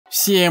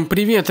Всем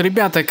привет,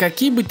 ребята!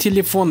 Какие бы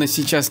телефоны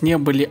сейчас не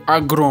были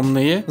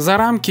огромные, за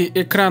рамки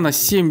экрана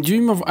 7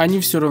 дюймов они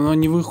все равно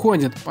не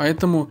выходят.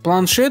 Поэтому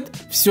планшет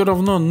все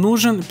равно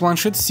нужен,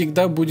 планшет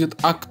всегда будет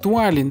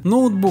актуален.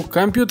 Ноутбук,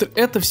 компьютер,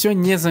 это все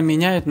не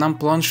заменяет нам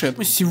планшет.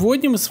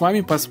 Сегодня мы с вами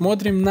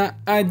посмотрим на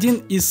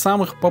один из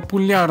самых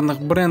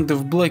популярных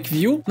брендов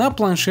Blackview, на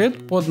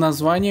планшет под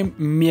названием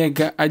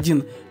Mega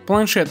 1.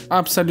 Планшет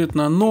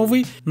абсолютно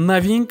новый,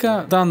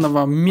 новинка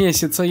данного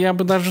месяца, я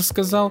бы даже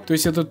сказал. То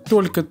есть это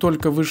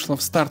только-только вышло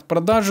в старт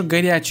продажи,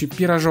 горячий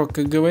пирожок,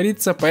 как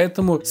говорится.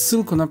 Поэтому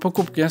ссылку на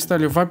покупку я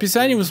оставлю в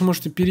описании. Вы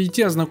сможете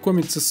перейти,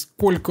 ознакомиться,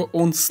 сколько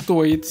он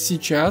стоит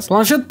сейчас.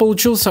 Планшет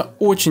получился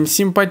очень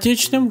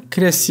симпатичным,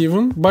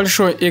 красивым.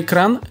 Большой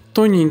экран,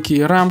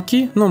 тоненькие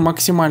рамки,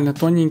 максимально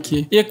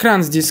тоненькие.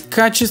 Экран здесь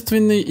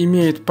качественный,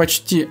 имеет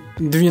почти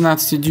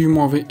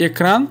 12-дюймовый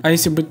экран, а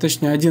если быть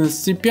точнее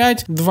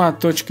 11,5,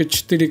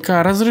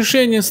 2.4К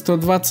разрешение,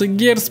 120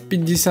 Гц,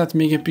 50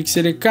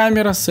 мегапикселей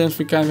камера,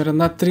 селфи-камера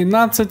на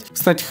 13.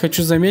 Кстати,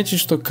 хочу заметить,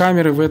 что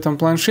камеры в этом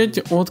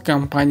планшете от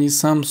компании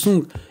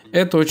Samsung.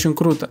 Это очень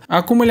круто.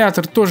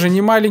 Аккумулятор тоже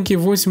не маленький,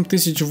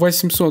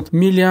 8800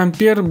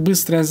 мА,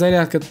 быстрая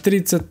зарядка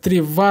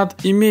 33 Вт,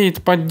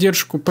 имеет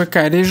поддержку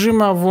ПК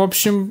режима. В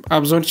общем,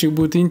 обзорчик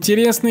будет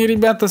интересный,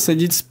 ребята,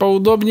 садитесь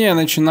поудобнее, я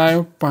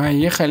начинаю,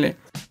 поехали.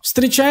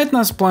 Встречает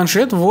нас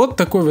планшет вот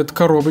такой вот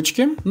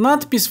коробочке.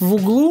 Надпись в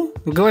углу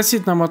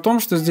гласит нам о том,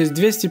 что здесь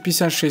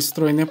 256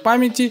 встроенной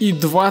памяти и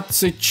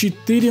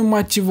 24,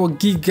 мать его,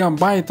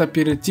 гигабайт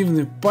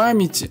оперативной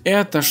памяти.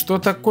 Это что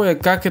такое?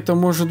 Как это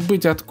может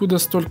быть? Откуда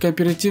столько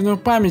оперативной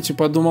памяти?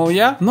 Подумал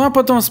я. Ну а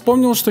потом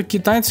вспомнил, что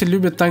китайцы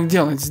любят так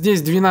делать.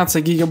 Здесь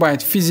 12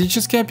 гигабайт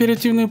физической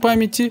оперативной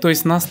памяти, то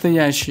есть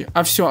настоящей,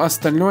 а все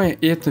остальное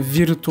это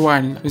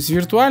виртуально. То есть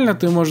виртуально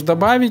ты можешь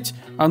добавить,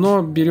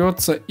 оно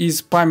берется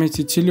из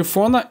памяти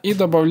телефона и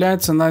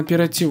добавляется на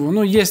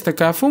оперативу. Есть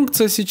такая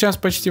функция сейчас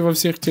почти во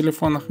всех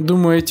телефонах.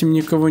 Думаю, этим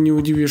никого не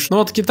удивишь. Но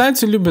вот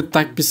китайцы любят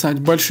так писать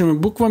большими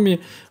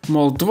буквами,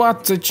 мол,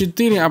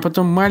 24, а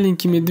потом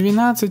маленькими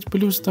 12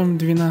 плюс там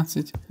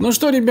 12. Ну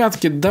что,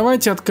 ребятки,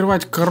 давайте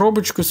открывать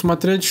коробочку,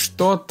 смотреть,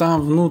 что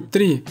там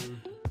внутри.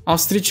 А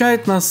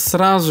встречает нас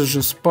сразу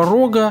же с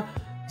порога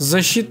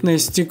защитное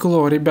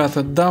стекло.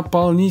 Ребята,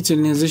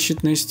 дополнительное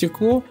защитное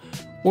стекло.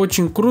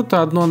 Очень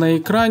круто, одно на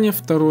экране,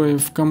 второе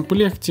в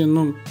комплекте,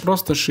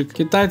 просто шик.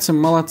 Китайцы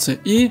молодцы.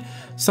 И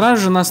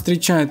сразу же нас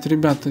встречает,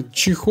 ребята,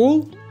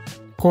 чехол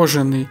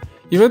кожаный.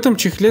 И в этом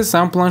чехле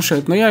сам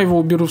планшет. Но я его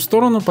уберу в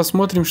сторону,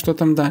 посмотрим, что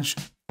там дальше.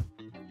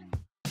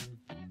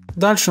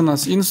 Дальше у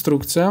нас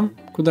инструкция.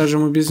 Куда же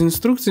мы без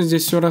инструкции?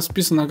 Здесь все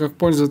расписано, как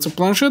пользоваться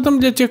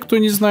планшетом для тех, кто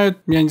не знает.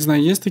 Я не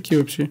знаю, есть такие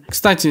вообще.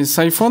 Кстати, с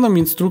айфоном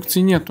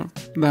инструкции нету.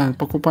 Да,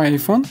 покупая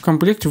iPhone, в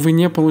комплекте вы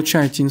не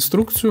получаете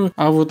инструкцию,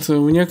 а вот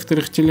у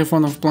некоторых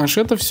телефонов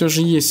планшетов все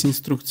же есть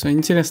инструкция.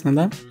 Интересно,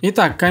 да?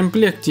 Итак, в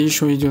комплекте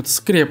еще идет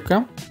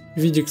скрепка в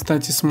виде,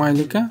 кстати,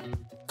 смайлика.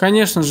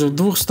 Конечно же,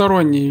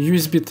 двухсторонний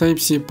USB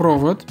Type-C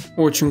провод.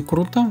 Очень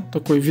круто.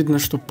 Такой видно,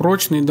 что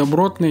прочный,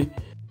 добротный.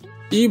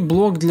 И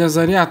блок для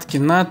зарядки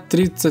на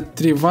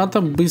 33 ватта,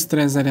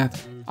 быстрая зарядка.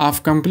 А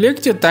в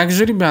комплекте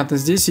также, ребята,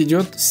 здесь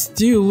идет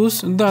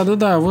стилус.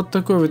 Да, вот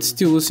такой вот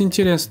стилус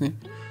интересный.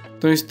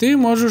 То есть ты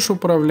можешь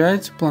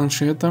управлять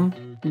планшетом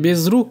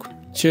без рук,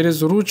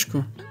 через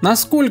ручку.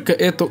 Насколько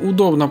это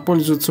удобно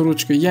пользоваться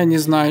ручкой, я не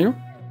знаю.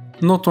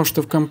 Но то,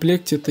 что в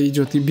комплекте это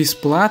идет и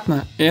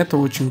бесплатно, это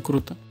очень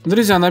круто.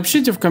 Друзья,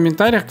 напишите в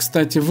комментариях,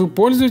 кстати, вы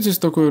пользуетесь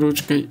такой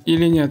ручкой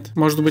или нет.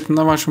 Может быть,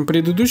 на вашем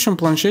предыдущем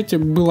планшете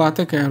была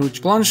такая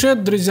ручка.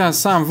 Планшет, друзья,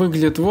 сам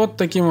выглядит вот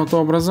таким вот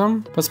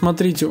образом.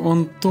 Посмотрите,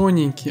 он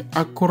тоненький,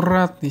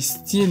 аккуратный,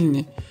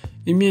 стильный.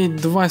 Имеет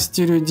 2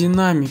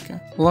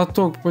 стереодинамика,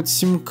 лоток под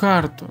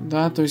сим-карту,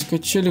 да, то есть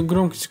качели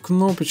громкости,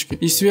 кнопочки.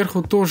 И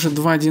сверху тоже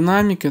 2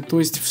 динамика, то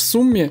есть в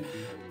сумме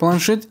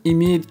планшет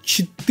имеет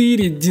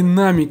 4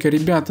 динамика,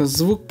 ребята,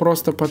 звук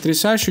просто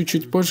потрясающий,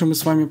 чуть позже мы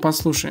с вами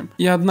послушаем.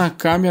 И одна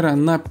камера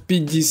на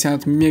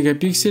 50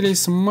 мегапикселей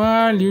с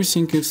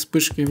малюсенькой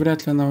вспышкой,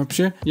 вряд ли она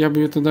вообще, я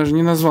бы это даже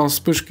не назвал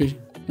вспышкой.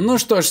 Ну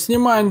что ж,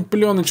 снимаем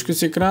пленочку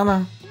с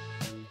экрана.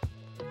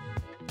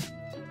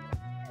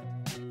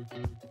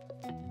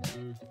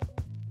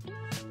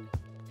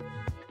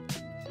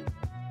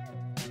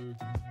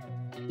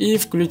 И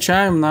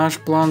включаем наш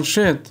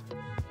планшет.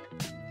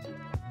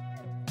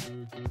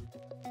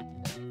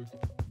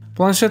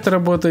 Планшет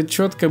работает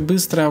четко,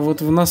 быстро.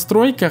 Вот в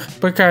настройках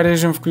ПК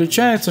режим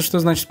включается. Что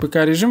значит ПК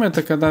режим?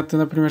 Это когда ты,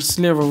 например,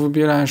 слева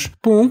выбираешь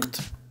пункт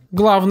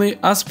главный,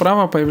 а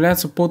справа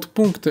появляются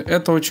подпункты.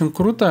 Это очень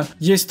круто.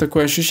 Есть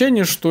такое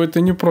ощущение, что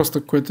это не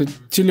просто какой-то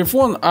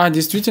телефон, а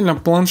действительно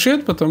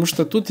планшет, потому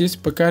что тут есть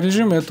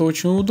ПК-режим, и это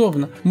очень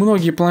удобно.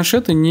 Многие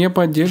планшеты не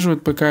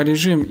поддерживают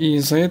ПК-режим, и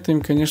за это им,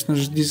 конечно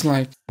же,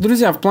 дизлайк.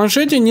 Друзья, в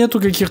планшете нету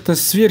каких-то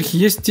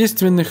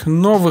сверхъестественных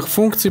новых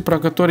функций, про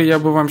которые я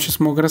бы вам сейчас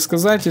мог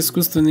рассказать,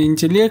 искусственный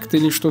интеллект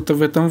или что-то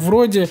в этом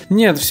вроде.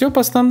 Нет, все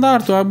по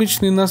стандарту,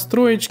 обычные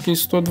настроечки,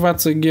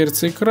 120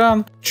 Гц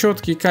экран,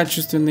 четкий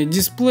качественный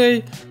дисплей,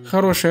 дисплей,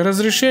 хорошее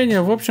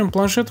разрешение. В общем,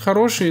 планшет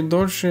хороший и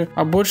дольше,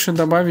 а больше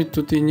добавить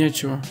тут и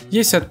нечего.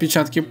 Есть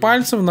отпечатки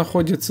пальцев,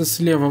 находится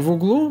слева в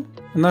углу.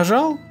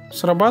 Нажал,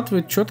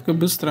 срабатывает четко,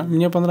 быстро.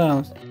 Мне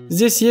понравилось.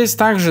 Здесь есть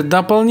также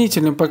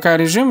дополнительный ПК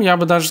режим. Я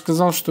бы даже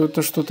сказал, что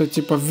это что-то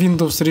типа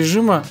Windows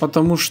режима,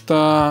 потому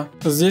что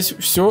здесь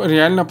все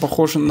реально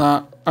похоже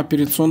на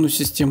операционную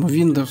систему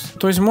Windows.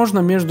 То есть можно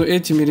между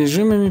этими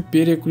режимами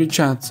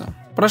переключаться.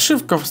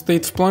 Прошивка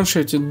стоит в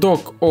планшете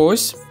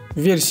док-ось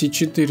версии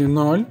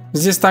 4.0.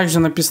 Здесь также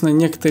написаны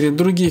некоторые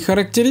другие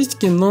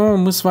характеристики, но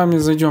мы с вами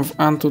зайдем в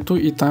AnTuTu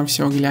и там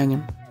все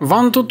глянем. В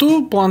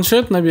AnTuTu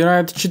планшет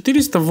набирает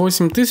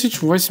 408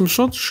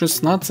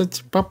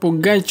 816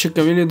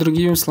 попугайчиков, или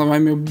другими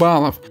словами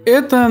баллов.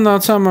 Это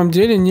на самом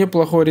деле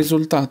неплохой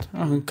результат,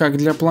 как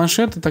для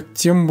планшета, так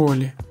тем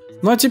более.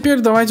 Ну а теперь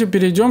давайте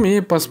перейдем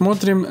и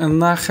посмотрим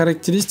на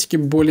характеристики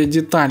более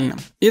детально.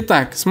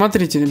 Итак,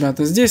 смотрите,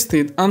 ребята, здесь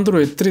стоит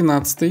Android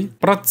 13,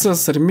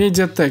 процессор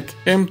MediaTek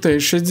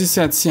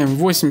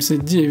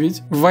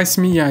MT6789,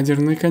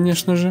 8-ядерный,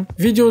 конечно же,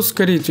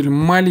 видеоускоритель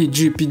Mali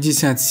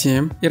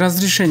G57 и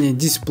разрешение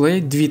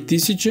дисплея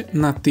 2000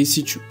 на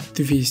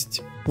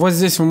 1200. Вот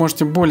здесь вы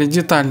можете более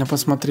детально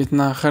посмотреть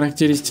на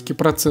характеристики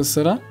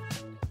процессора.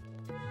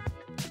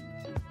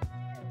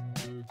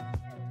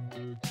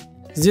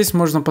 Здесь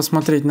можно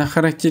посмотреть на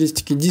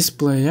характеристики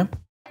дисплея.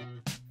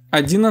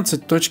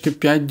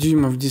 11.5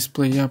 дюймов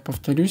дисплей, я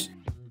повторюсь.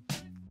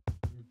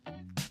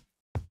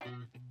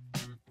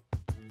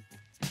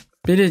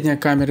 Передняя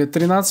камера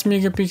 13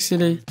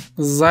 мегапикселей,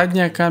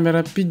 задняя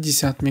камера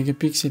 50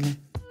 мегапикселей.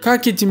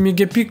 Как эти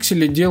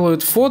мегапиксели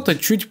делают фото,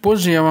 чуть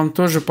позже я вам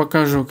тоже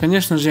покажу.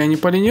 Конечно же, я не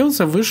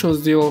поленился, вышел,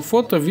 сделал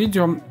фото,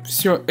 видео.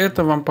 Все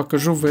это вам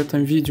покажу в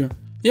этом видео.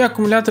 И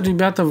аккумулятор,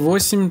 ребята,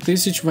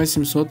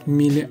 8800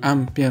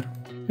 мАh.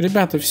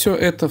 Ребята, все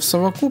это в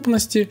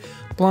совокупности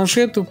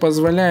планшету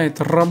позволяет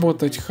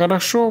работать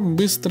хорошо,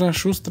 быстро,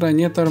 шустро,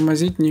 не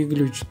тормозить, не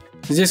глючить.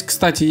 Здесь,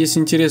 кстати, есть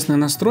интересные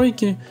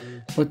настройки.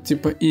 Вот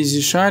типа Easy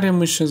Share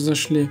мы сейчас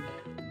зашли.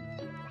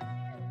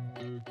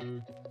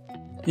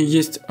 И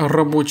есть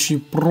рабочий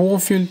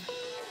профиль.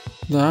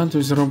 Да, то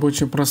есть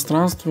рабочее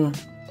пространство.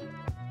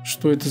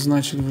 Что это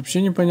значит,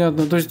 вообще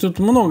непонятно. То есть тут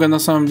много на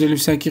самом деле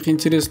всяких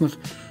интересных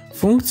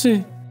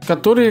функций,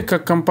 которые,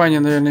 как компания,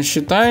 наверное,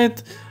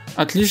 считает,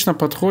 отлично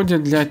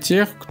подходят для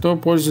тех, кто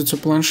пользуется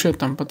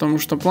планшетом. Потому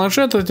что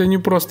планшет это не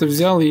просто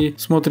взял и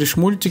смотришь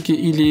мультики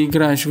или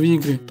играешь в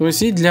игры. То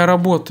есть и для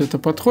работы это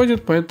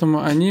подходит,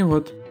 поэтому они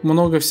вот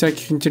много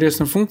всяких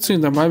интересных функций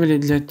добавили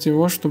для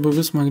того, чтобы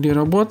вы смогли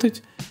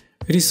работать,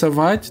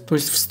 рисовать, то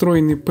есть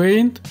встроенный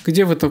Paint,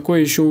 где вы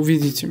такое еще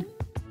увидите.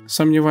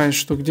 Сомневаюсь,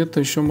 что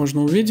где-то еще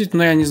можно увидеть,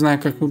 но я не знаю,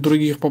 как у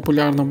других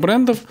популярных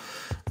брендов,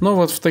 но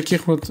вот в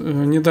таких вот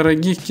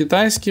недорогих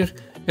китайских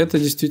это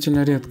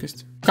действительно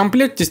редкость. В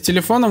комплекте с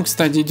телефоном,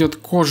 кстати, идет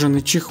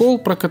кожаный чехол,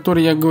 про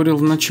который я говорил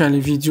в начале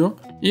видео.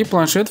 И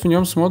планшет в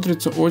нем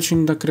смотрится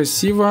очень да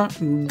красиво,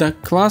 да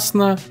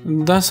классно,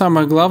 да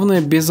самое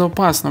главное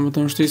безопасно.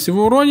 Потому что если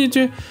вы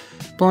уроните,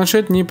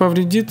 планшет не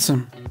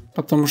повредится.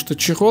 Потому что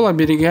чехол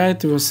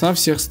оберегает его со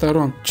всех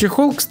сторон.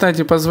 Чехол,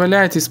 кстати,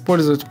 позволяет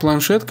использовать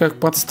планшет как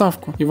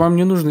подставку. И вам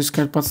не нужно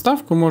искать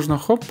подставку, можно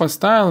хоп,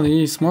 поставил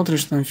и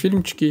смотришь там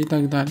фильмчики и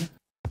так далее.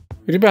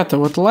 Ребята,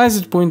 вот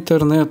лазить по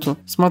интернету,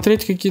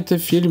 смотреть какие-то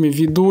фильмы,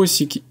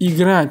 видосики,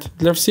 играть.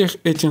 Для всех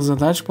этих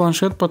задач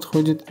планшет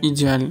подходит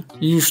идеально.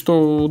 И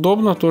что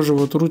удобно, тоже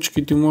вот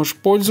ручкой ты можешь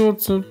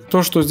пользоваться.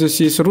 То, что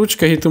здесь есть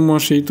ручка, и ты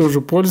можешь ей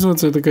тоже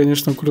пользоваться, это,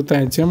 конечно,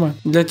 крутая тема.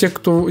 Для тех,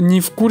 кто не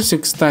в курсе,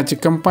 кстати,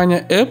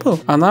 компания Apple,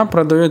 она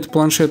продает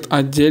планшет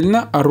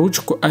отдельно, а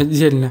ручку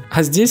отдельно.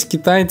 А здесь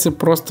китайцы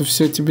просто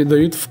все тебе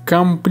дают в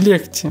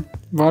комплекте.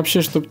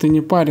 Вообще, чтобы ты не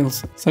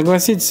парился.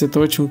 Согласитесь, это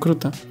очень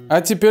круто. А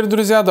теперь,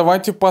 друзья,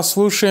 давайте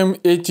послушаем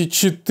эти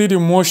 4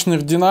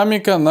 мощных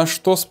динамика, на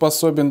что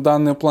способен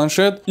данный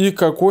планшет и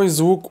какой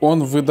звук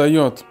он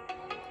выдает.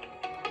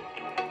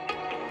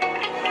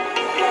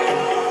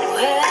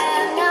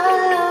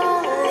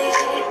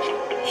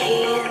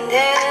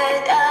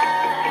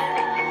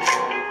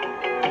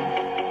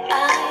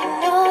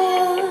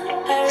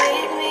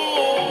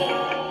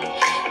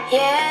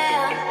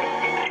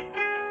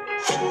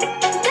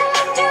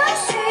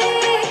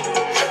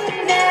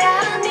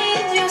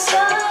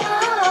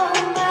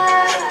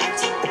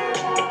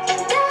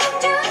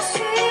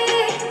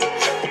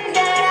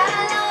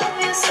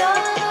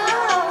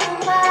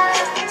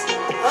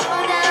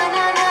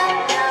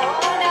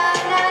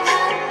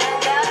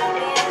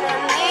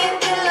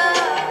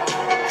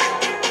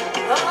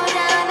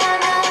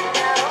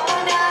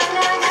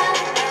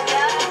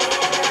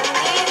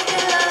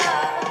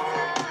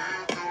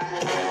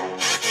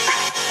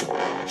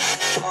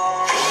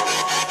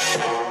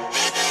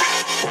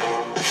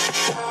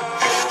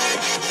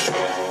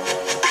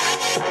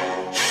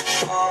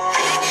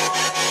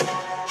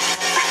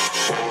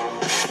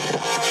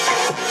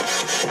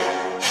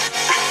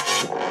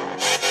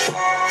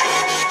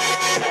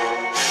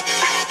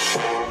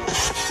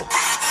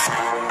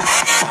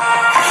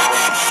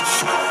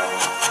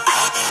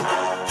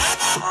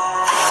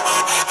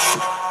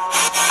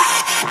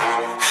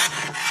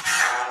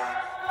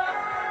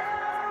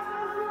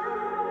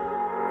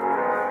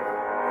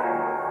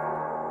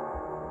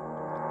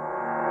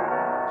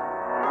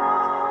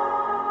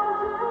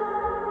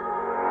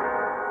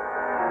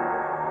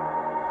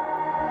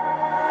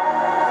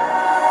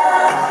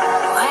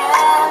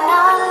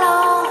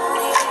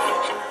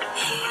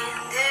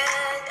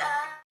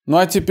 Ну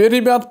а теперь,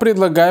 ребят,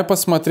 предлагаю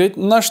посмотреть,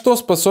 на что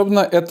способна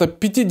эта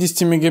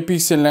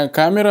 50-мегапиксельная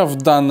камера в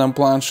данном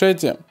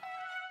планшете.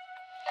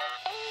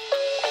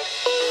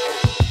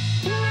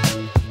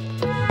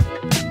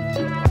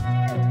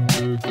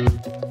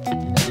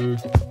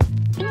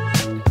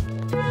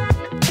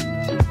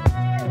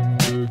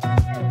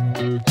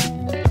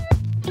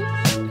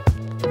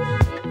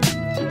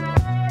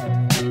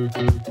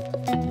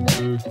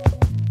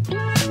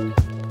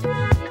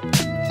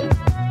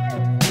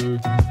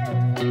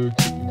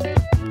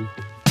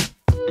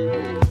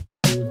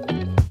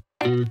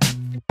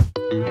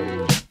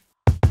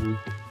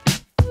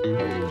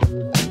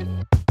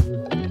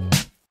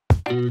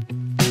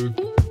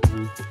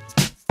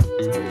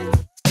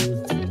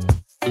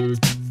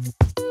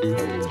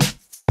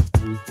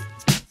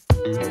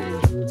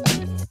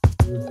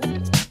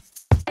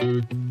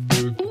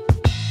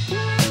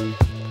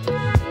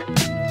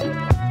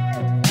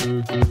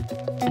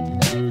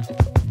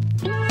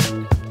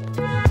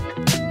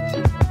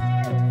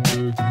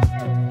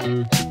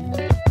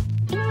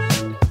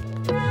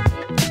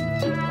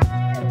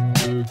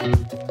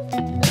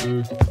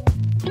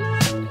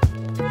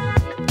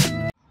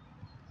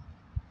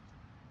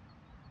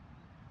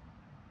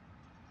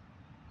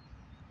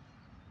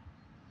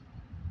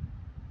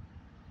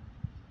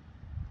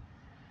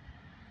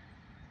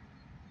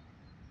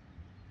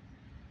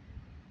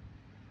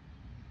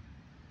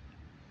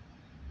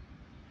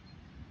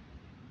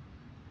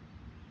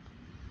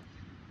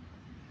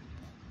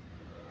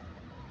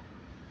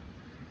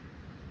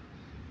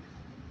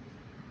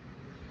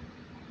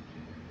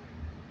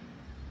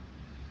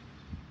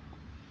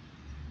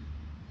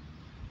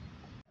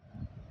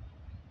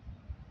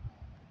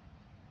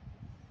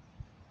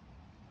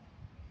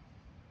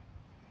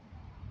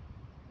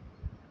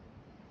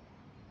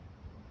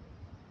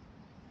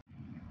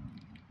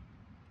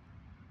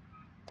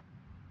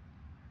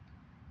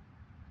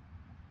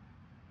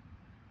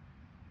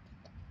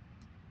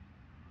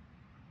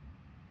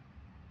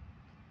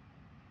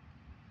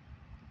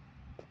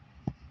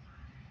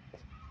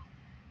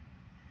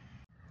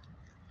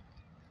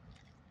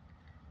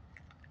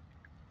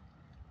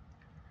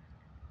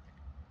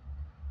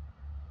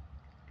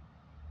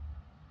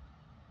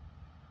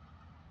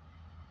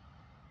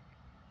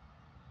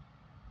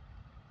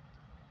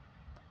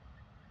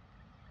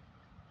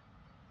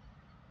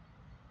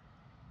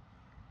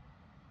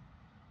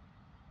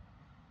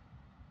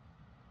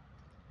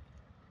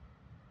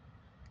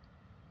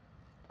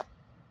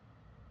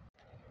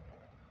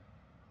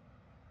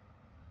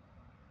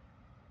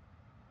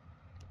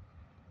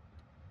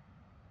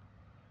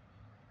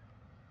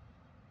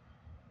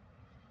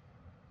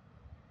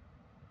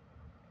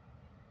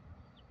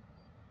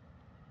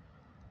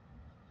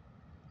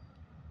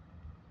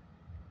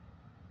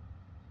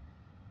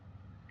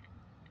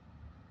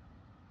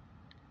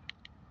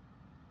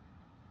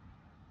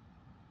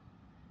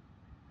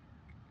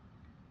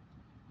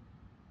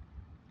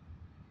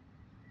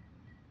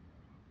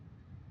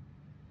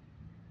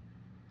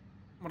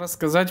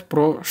 Рассказать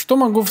что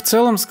могу в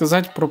целом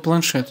сказать про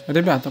планшет.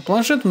 Ребята,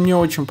 планшет мне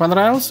очень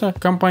понравился.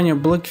 Компания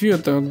Blackview —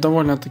 это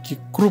довольно-таки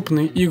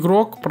крупный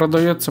игрок,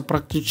 продается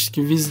практически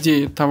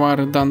везде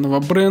товары данного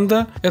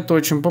бренда. Это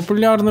очень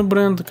популярный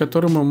бренд,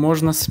 которому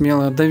можно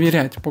смело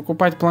доверять.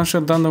 Покупать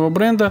планшет данного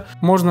бренда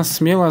можно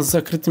смело с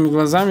закрытыми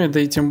глазами, да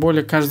и тем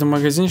более каждый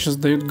магазин сейчас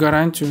дает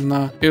гарантию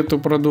на эту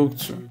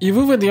продукцию. И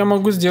вывод я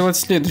могу сделать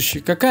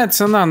следующий. Какая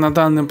цена на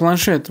данный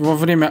планшет во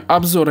время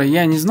обзора,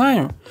 я не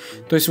знаю.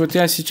 То есть вот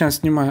я сейчас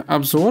снимаю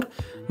обзор,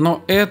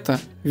 но это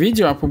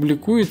видео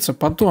опубликуется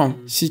потом.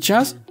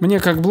 Сейчас мне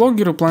как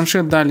блогеру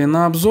планшет дали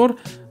на обзор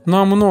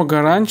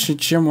намного раньше,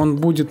 чем он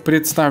будет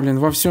представлен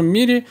во всем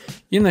мире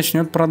и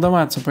начнет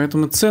продаваться.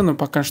 Поэтому цену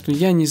пока что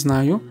я не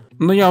знаю.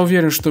 Но я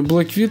уверен, что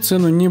Blackview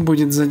цену не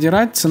будет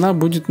задирать. Цена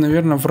будет,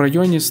 наверное, в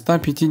районе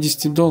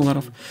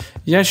 $150.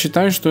 Я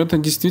считаю, что это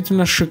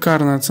действительно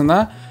шикарная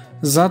цена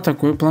за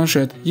такой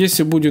планшет.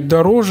 Если будет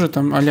дороже,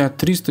 там а-ля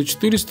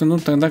 300-400, ну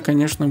тогда,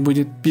 конечно,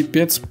 будет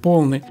пипец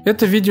полный.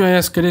 Это видео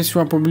я, скорее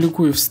всего,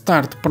 опубликую в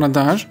старт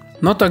продаж.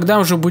 Но тогда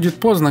уже будет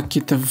поздно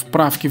какие-то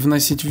вправки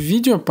вносить в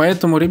видео.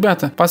 Поэтому,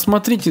 ребята,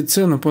 посмотрите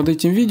цену под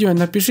этим видео.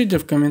 Напишите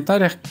в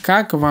комментариях,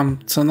 как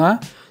вам цена.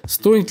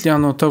 Стоит ли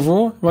оно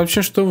того?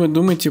 Вообще, что вы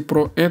думаете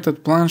про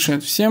этот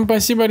планшет? Всем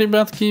спасибо,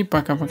 ребятки, и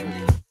пока-пока.